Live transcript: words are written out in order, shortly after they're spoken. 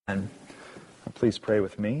And please pray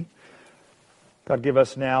with me. God, give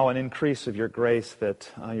us now an increase of your grace that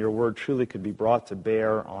your word truly could be brought to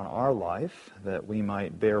bear on our life, that we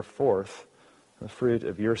might bear forth the fruit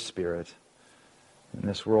of your Spirit in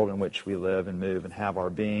this world in which we live and move and have our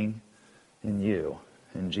being in you.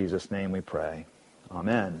 In Jesus' name we pray.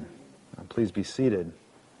 Amen. Please be seated.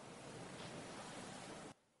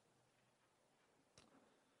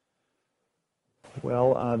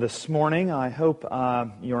 Well, this morning, I hope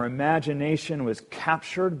your imagination was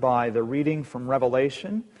captured by the reading from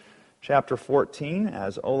Revelation, chapter 14,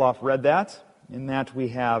 as Olaf read that, in that we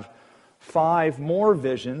have 5 more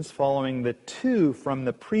visions following the 2 from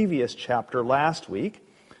the previous chapter last week.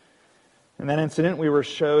 In that incident, we were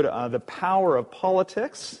showed the power of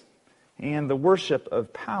politics and the worship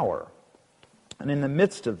of power. And in the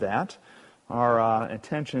midst of that, our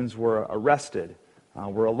attentions were arrested.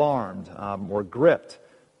 We're alarmed, we're gripped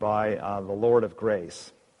by the Lord of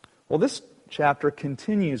grace. Well, this chapter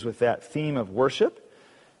continues with that theme of worship,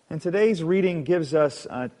 and today's reading gives us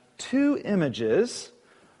 2 images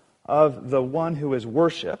of the one who is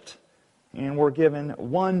worshipped, and we're given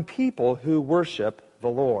 1 people who worship the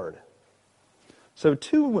Lord. So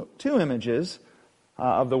two images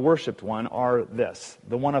of the worshipped one are this: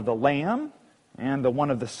 the one of the Lamb and the one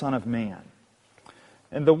of the Son of Man.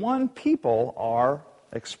 And the 1 people are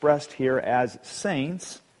expressed here as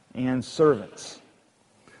saints and servants.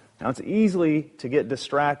 Now, it's easy to get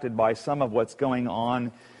distracted by some of what's going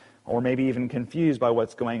on, or maybe even confused by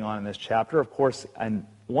what's going on in this chapter. Of course, in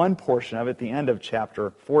one portion of it, the end of chapter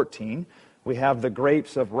 14, we have the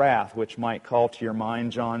grapes of wrath, which might call to your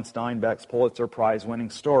mind John Steinbeck's Pulitzer Prize-winning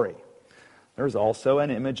story. There's also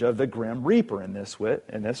an image of the grim reaper in this,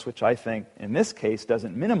 which I think, in this case,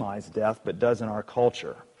 doesn't minimize death, but does in our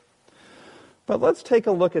culture. But let's take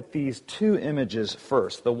a look at these 2 images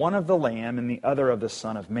first, the one of the Lamb and the other of the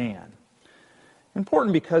Son of Man.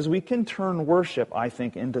 Important because we can turn worship, I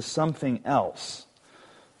think, into something else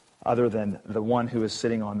other than the one who is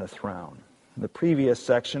sitting on the throne. The previous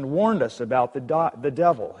section warned us about the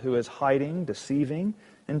devil who is hiding, deceiving,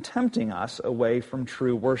 and tempting us away from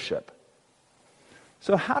true worship.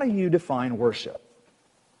 So how do you define worship?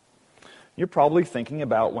 You're probably thinking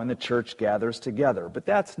about when the church gathers together, but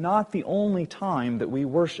that's not the only time that we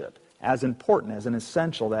worship, as important, as an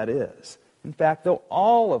essential that is. In fact, though,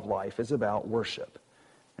 all of life is about worship.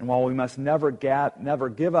 And while we must never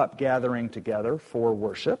give up gathering together for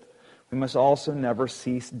worship, we must also never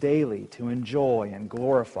cease daily to enjoy and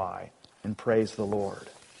glorify and praise the Lord.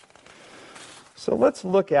 So let's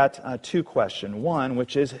look at 2 questions. One,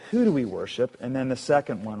 which is, who do we worship? And then the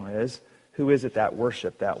second one is, who is it that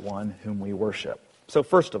worship that one whom we worship? So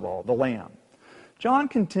first of all, the Lamb. John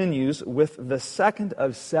continues with the second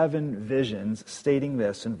of 7 visions, stating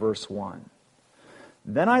this in verse 1.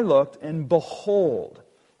 Then I looked, and behold,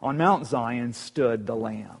 on Mount Zion stood the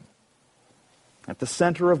Lamb. At the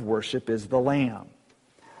center of worship is the Lamb.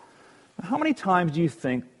 Now, how many times do you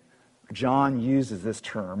think John uses this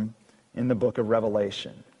term in the book of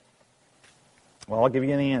Revelation? Well, I'll give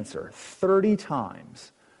you an answer. 30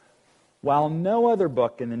 times. While no other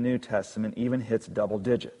book in the New Testament even hits double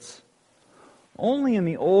digits. Only in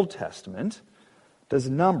the Old Testament does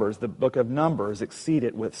Numbers, the book of Numbers, exceed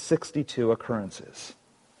it with 62 occurrences.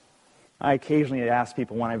 I occasionally ask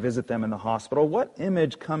people when I visit them in the hospital, what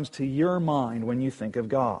image comes to your mind when you think of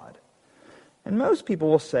God? And most people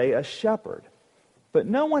will say a shepherd, but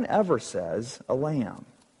no one ever says a lamb.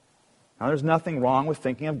 Now, there's nothing wrong with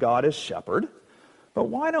thinking of God as shepherd, but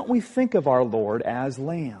why don't we think of our Lord as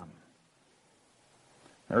lamb?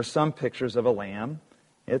 There are some pictures of a lamb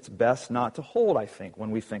it's best not to hold, I think,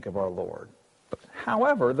 when we think of our Lord.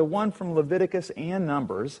 However, the one from Leviticus and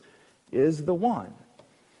Numbers is the one.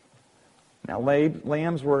 Now,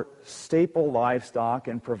 lambs were staple livestock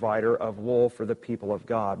and provider of wool for the people of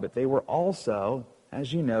God, but they were also,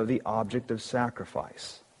 as you know, the object of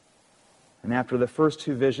sacrifice. And after the first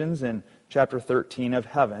 2 visions in chapter 13 of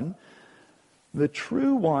heaven, the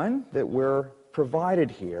true one that we're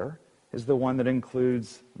provided here is the one that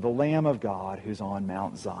includes the Lamb of God who's on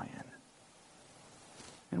Mount Zion.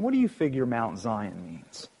 And what do you figure Mount Zion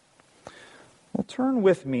means? Well, turn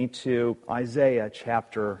with me to Isaiah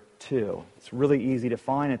chapter 2. It's really easy to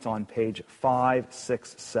find. It's on page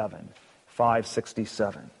 567.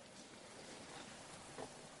 567.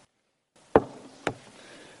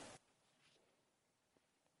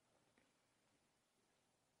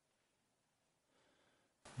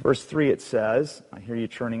 Verse 3, it says, I hear you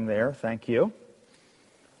turning there, thank you.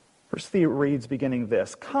 Verse 3 reads, beginning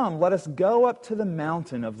this, "Come, let us go up to the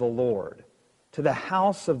mountain of the Lord, to the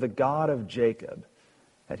house of the God of Jacob,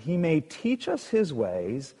 that he may teach us his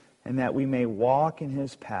ways, and that we may walk in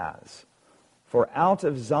his paths. For out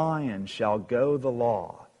of Zion shall go the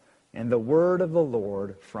law, and the word of the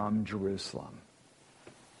Lord from Jerusalem.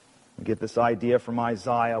 We get this idea from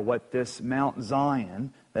Isaiah, what this Mount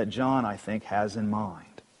Zion that John, I think, has in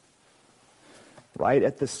mind. Right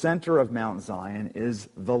at the center of Mount Zion is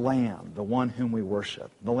the Lamb, the one whom we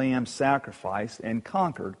worship. The Lamb sacrificed and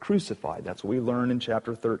conquered, crucified. That's what we learned in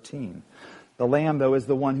chapter 13. The Lamb, though, is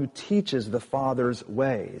the one who teaches the Father's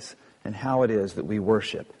ways and how it is that we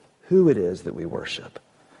worship, who it is that we worship.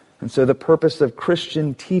 And so the purpose of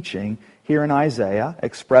Christian teaching here in Isaiah,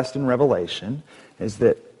 expressed in Revelation, is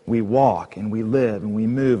that we walk and we live and we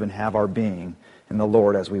move and have our being in the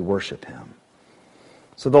Lord as we worship him.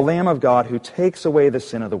 So the Lamb of God who takes away the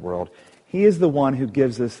sin of the world, he is the one who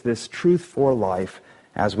gives us this truth for life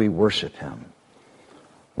as we worship him.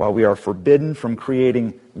 While we are forbidden from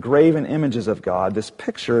creating graven images of God, this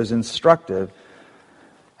picture is instructive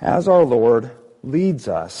as our Lord leads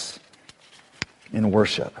us in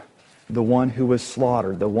worship. The one who was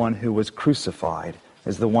slaughtered, the one who was crucified,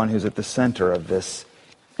 is the one who's at the center of this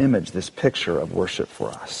image, this picture of worship for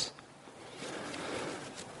us.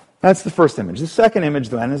 That's the first image. The second image,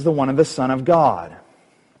 then, is the one of the Son of God.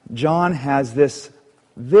 John has this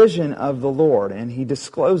vision of the Lord, and he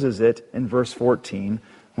discloses it in verse 14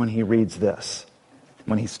 when he reads this,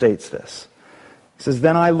 when he states this. He says,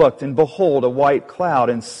 "Then I looked, and behold, a white cloud,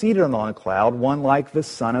 and seated on a cloud, one like the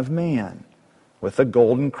Son of Man, with a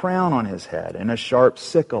golden crown on his head, and a sharp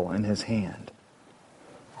sickle in his hand."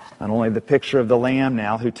 Not only the picture of the Lamb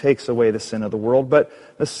now who takes away the sin of the world, but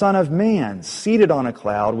the Son of Man seated on a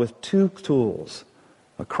cloud with two tools,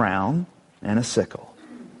 a crown and a sickle.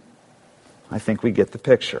 I think we get the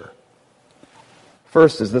picture.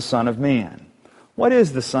 First is the Son of Man. What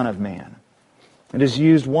is the Son of Man? It is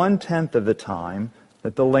used 1/10 of the time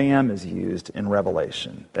that the Lamb is used in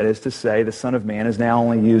Revelation. That is to say, the Son of Man is now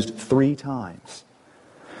only used 3 times.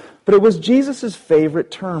 But it was Jesus'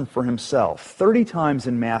 favorite term for himself. 30 times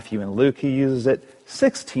in Matthew and Luke he uses it,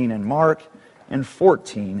 16 in Mark, and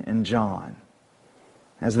 14 in John.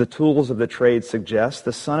 As the tools of the trade suggest,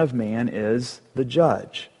 the Son of Man is the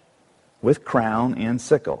judge, with crown and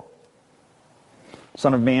sickle.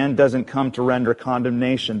 Son of Man doesn't come to render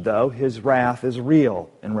condemnation, though. His wrath is real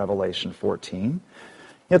in Revelation 14.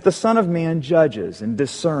 Yet the Son of Man judges and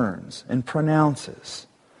discerns and pronounces.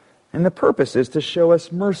 And the purpose is to show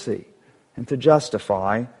us mercy and to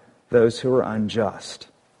justify those who are unjust.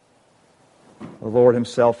 The Lord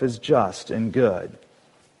himself is just and good,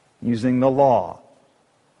 using the law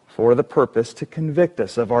for the purpose to convict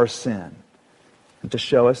us of our sin and to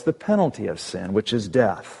show us the penalty of sin, which is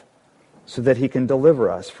death, so that he can deliver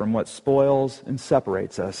us from what spoils and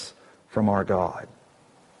separates us from our God.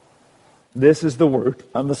 This is the work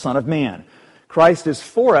of the Son of Man. Christ is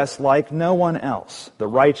for us like no one else, the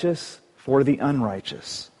righteous for the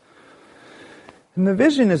unrighteous. And the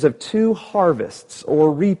vision is of 2 harvests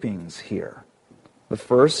or reapings here. The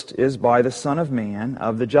first is by the Son of Man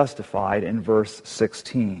of the justified in verse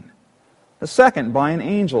 16. The second by an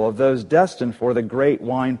angel of those destined for the great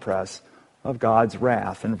winepress of God's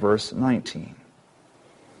wrath in verse 19.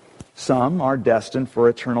 Some are destined for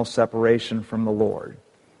eternal separation from the Lord.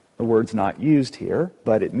 The word's not used here,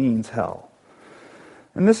 but it means hell.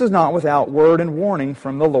 And this is not without word and warning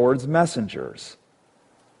from the Lord's messengers.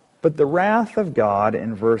 But the wrath of God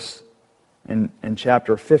in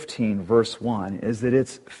chapter 15, verse 1, is that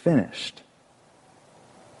it's finished.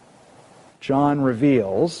 John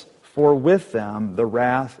reveals, "For with them the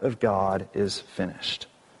wrath of God is finished."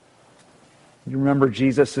 You remember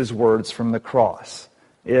Jesus' words from the cross.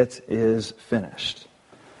 It is finished.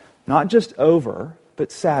 Not just over,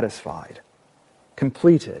 but satisfied,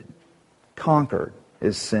 completed, conquered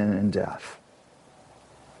is sin and death.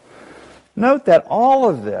 Note that all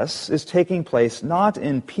of this is taking place not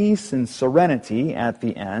in peace and serenity at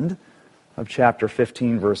the end of chapter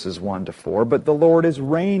 15, verses 1 to 4, but the Lord is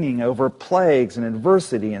reigning over plagues and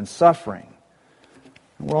adversity and suffering.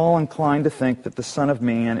 We're all inclined to think that the Son of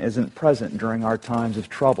Man isn't present during our times of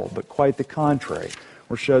trouble, but quite the contrary.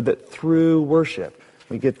 We're showed that through worship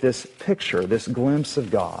we get this picture, this glimpse of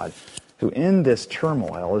God, who in this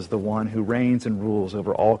turmoil is the one who reigns and rules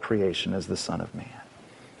over all creation as the Son of Man.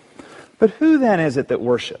 But who then is it that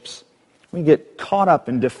worships? We get caught up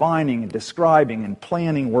in defining and describing and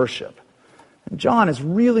planning worship. And John is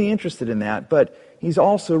really interested in that, but he's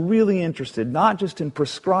also really interested not just in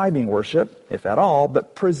prescribing worship, if at all,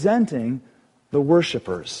 but presenting the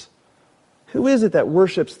worshipers. Who is it that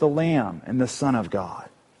worships the Lamb and the Son of God?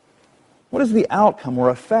 What is the outcome or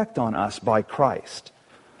effect on us by Christ?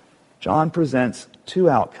 John presents two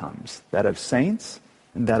outcomes, that of saints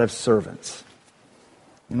and that of servants.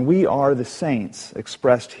 And we are the saints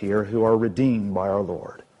expressed here who are redeemed by our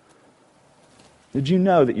Lord. Did you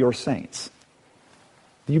know that you're saints?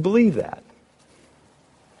 Do you believe that?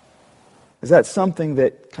 Is that something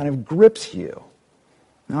that kind of grips you?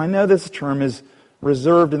 Now, I know this term is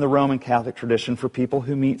reserved in the Roman Catholic tradition for people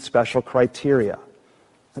who meet special criteria.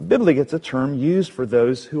 Biblically, it's a term used for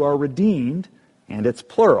those who are redeemed, and it's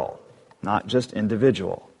plural, not just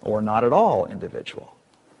individual, or not at all individual.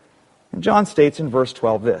 And John states in verse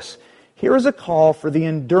 12 this, "Here is a call for the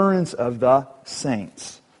endurance of the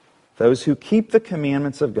saints, those who keep the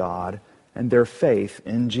commandments of God and their faith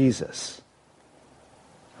in Jesus."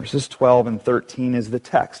 Verses 12 and 13 is the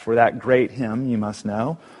text for that great hymn, you must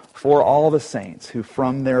know, "For all the saints who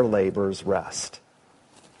from their labors rest."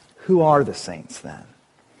 Who are the saints then?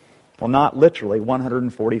 Well, not literally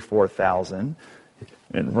 144,000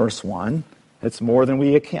 in verse 1. It's more than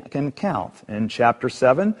we can count. In chapter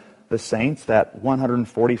 7, the saints, that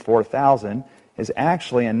 144,000, is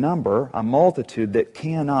actually a number, a multitude that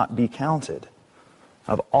cannot be counted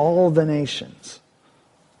of all the nations.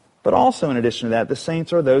 But also in addition to that, the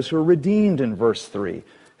saints are those who are redeemed in verse 3,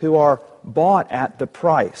 who are bought at the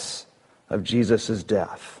price of Jesus'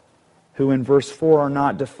 death, who in verse 4 are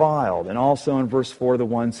not defiled, and also in verse 4 the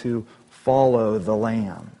ones who follow the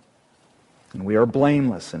Lamb. And we are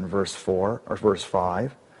blameless in verse 4 or verse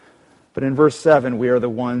 5. But in verse 7 we are the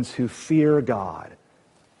ones who fear God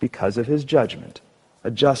because of his judgment,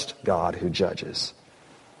 a just God who judges.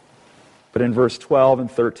 But in verse 12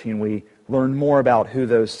 and 13 we learn more about who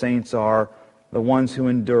those saints are, the ones who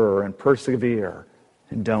endure and persevere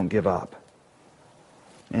and don't give up.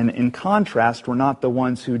 And in contrast, we're not the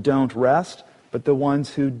ones who don't rest, but the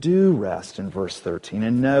ones who do rest in verse 13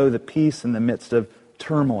 and know the peace in the midst of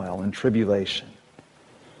turmoil and tribulation.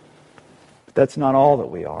 But that's not all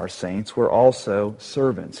that we are, saints. We're also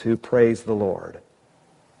servants who praise the Lord.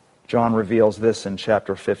 John reveals this in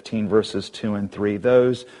chapter 15, verses 2 and 3.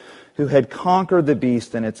 Those who had conquered the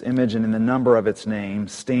beast and its image and in the number of its name,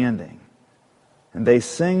 standing. And they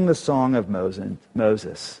sing the song of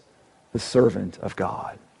Moses, the servant of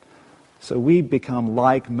God. So we become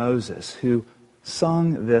like Moses, who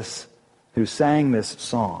sang this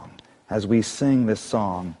song. As we sing this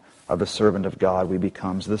song of the servant of God, we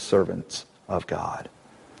become the servants of God.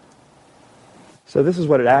 So this is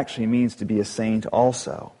what it actually means to be a saint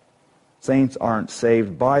also. Saints aren't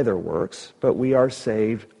saved by their works, but we are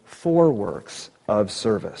saved for works of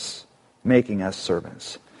service, making us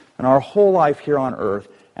servants. And our whole life here on earth,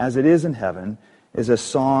 as it is in heaven, is a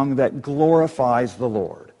song that glorifies the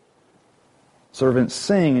Lord. Servants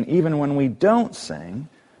sing, and even when we don't sing,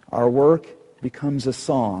 our work becomes a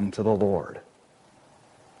song to the Lord.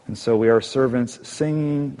 And so we are servants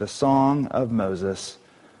singing the song of Moses.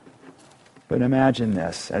 But imagine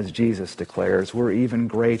this, as Jesus declares, we're even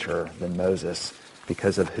greater than Moses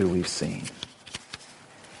because of who we've seen.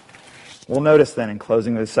 We'll notice then in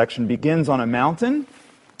closing this section begins on a mountain,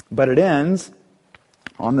 but it ends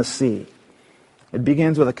on the sea. It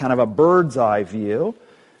begins with a kind of a bird's eye view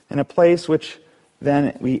in a place which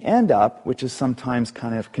then we end up, which is sometimes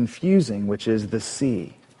kind of confusing, which is the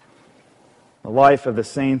sea. The life of the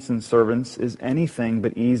saints and servants is anything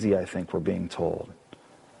but easy, I think we're being told.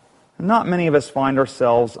 Not many of us find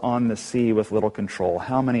ourselves on the sea with little control.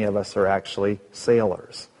 How many of us are actually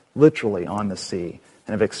sailors, literally on the sea,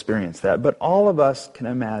 and have experienced that? But all of us can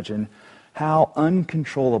imagine how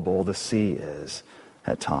uncontrollable the sea is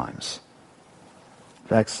at times. In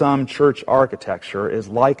fact, some church architecture is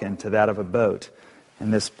likened to that of a boat.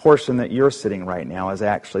 And this portion that you're sitting right now is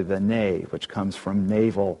actually the nave, which comes from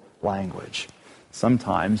naval language.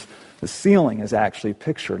 Sometimes the ceiling is actually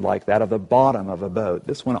pictured like that of the bottom of a boat.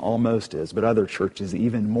 This one almost is, but other churches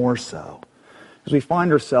even more so. Because we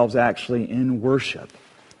find ourselves actually in worship,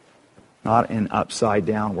 not in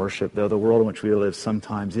upside-down worship, though the world in which we live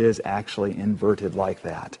sometimes is actually inverted like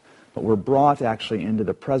that. But we're brought actually into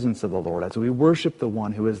the presence of the Lord as we worship the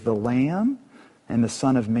one who is the Lamb and the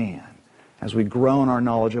Son of Man, as we grow in our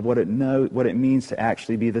knowledge of what it means to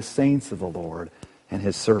actually be the saints of the Lord and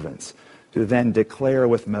his servants, who then declare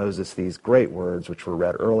with Moses these great words which were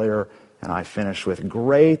read earlier, and I finish with,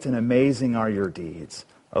 "Great and amazing are your deeds,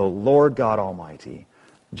 O Lord God Almighty.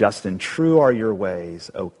 Just and true are your ways,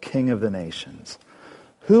 O King of the nations.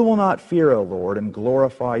 Who will not fear, O Lord, and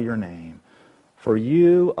glorify your name? For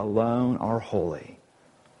you alone are holy.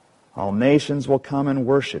 All nations will come and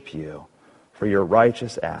worship you, for your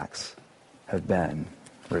righteous acts have been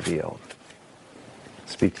revealed."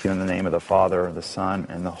 Speak to you in the name of the Father, the Son,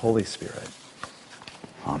 and the Holy Spirit.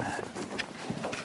 Amen.